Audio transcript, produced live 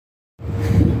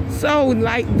So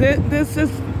like this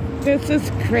is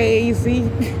crazy.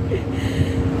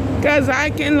 Because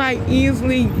I can like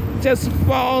easily just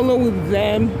follow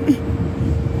them.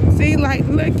 See, like,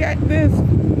 look at this.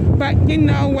 But you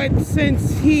know what,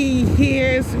 since he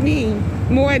hears me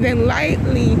more than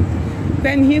likely,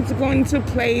 then he's going to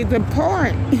play the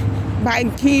part by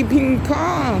keeping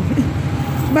calm.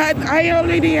 But I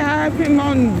already have him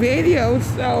on video,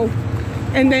 so,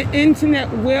 and the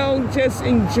internet will just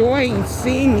enjoy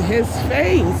seeing his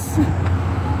face.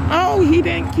 Oh, he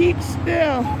didn't keep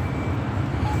still.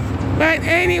 But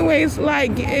anyways,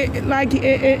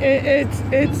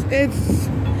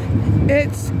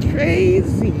 it's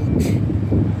crazy.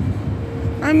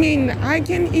 I mean, I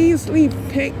can easily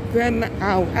pick them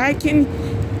out. I can,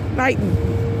 like,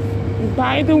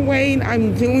 by the way,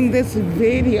 I'm doing this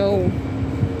video,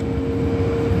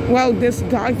 well, this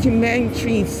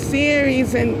documentary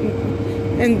series,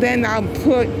 and then I'll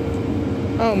put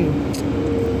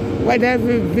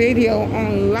whatever video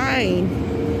online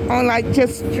on, like,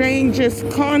 just strangers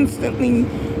constantly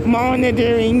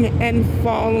monitoring and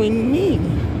following me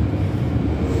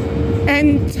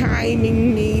and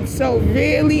timing me. So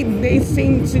really, they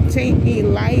seem to take me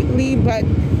lightly, but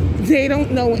they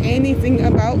don't know anything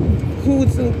about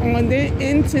who's on the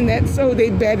internet, so they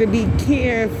better be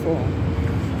careful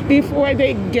before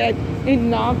they get a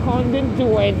knock on the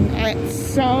door at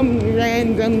some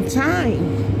random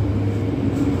time.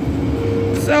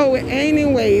 So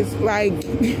anyways,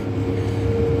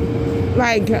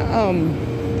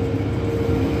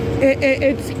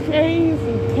 it's crazy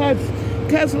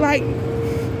because like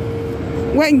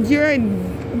when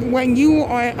you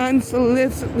are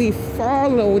unsolicitedly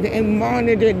followed and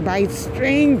monitored by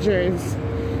strangers,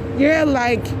 you're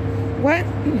like, what?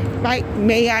 Like,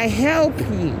 may I help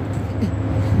you?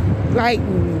 Like,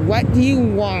 what do you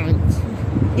want?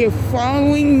 You're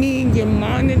following me, you're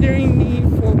monitoring me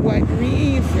for what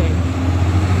reason?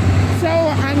 So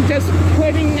I'm just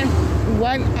putting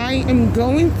what I am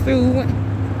going through,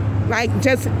 like,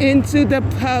 just into the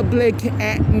public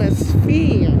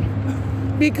atmosphere.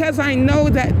 Because I know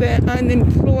that the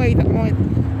unemployed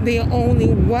aren't the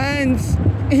only ones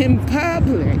in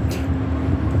public.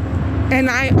 And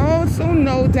I also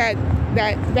know that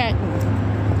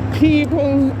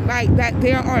people, like, that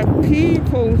there are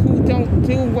people who don't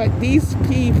do what these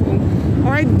people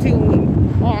are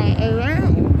doing all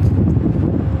around.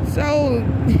 So,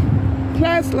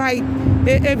 plus, like,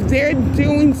 if they're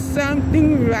doing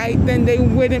something right, then they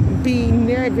wouldn't be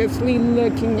nervously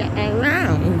looking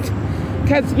around.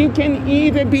 Because you can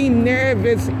either be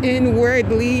nervous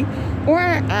inwardly or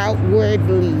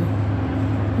outwardly.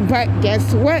 But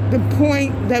guess what? The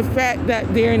fact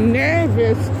that they're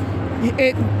nervous,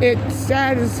 it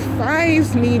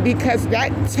satisfies me, because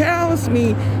that tells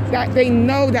me that they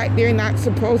know that they're not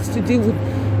supposed to do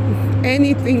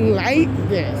anything like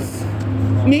this.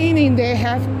 Meaning they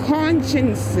have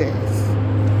consciences.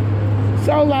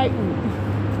 So, like,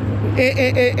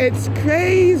 it's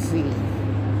crazy.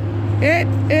 It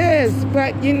is,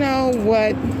 but you know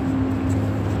what?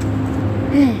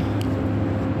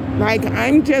 Like,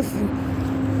 I'm just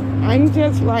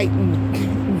like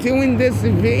doing this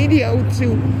video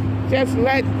to just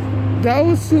let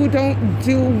those who don't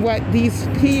do what these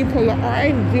people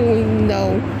are doing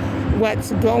know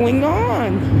what's going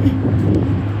on.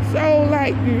 So,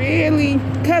 like, really,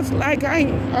 because, like, I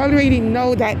already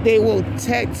know that they will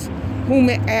text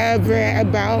whomever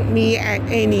about me at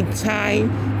any time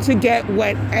to get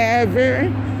whatever.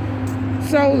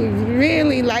 So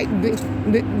really, like,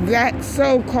 that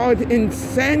so-called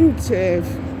incentive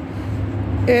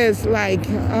is like,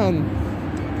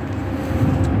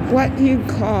 what do you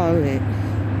call it?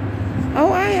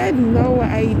 Oh, I had no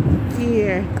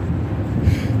idea.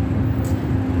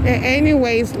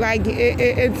 Anyways, like,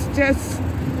 it's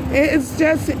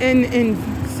just in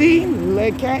see,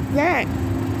 look at that.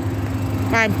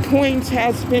 My point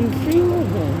has been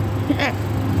proven.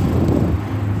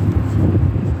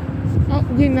 Oh,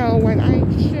 you know what?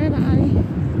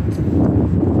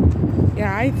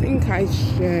 Yeah, I think I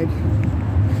should.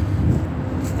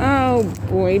 Oh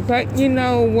boy, but you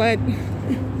know what?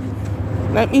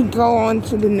 Let me go on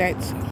to the next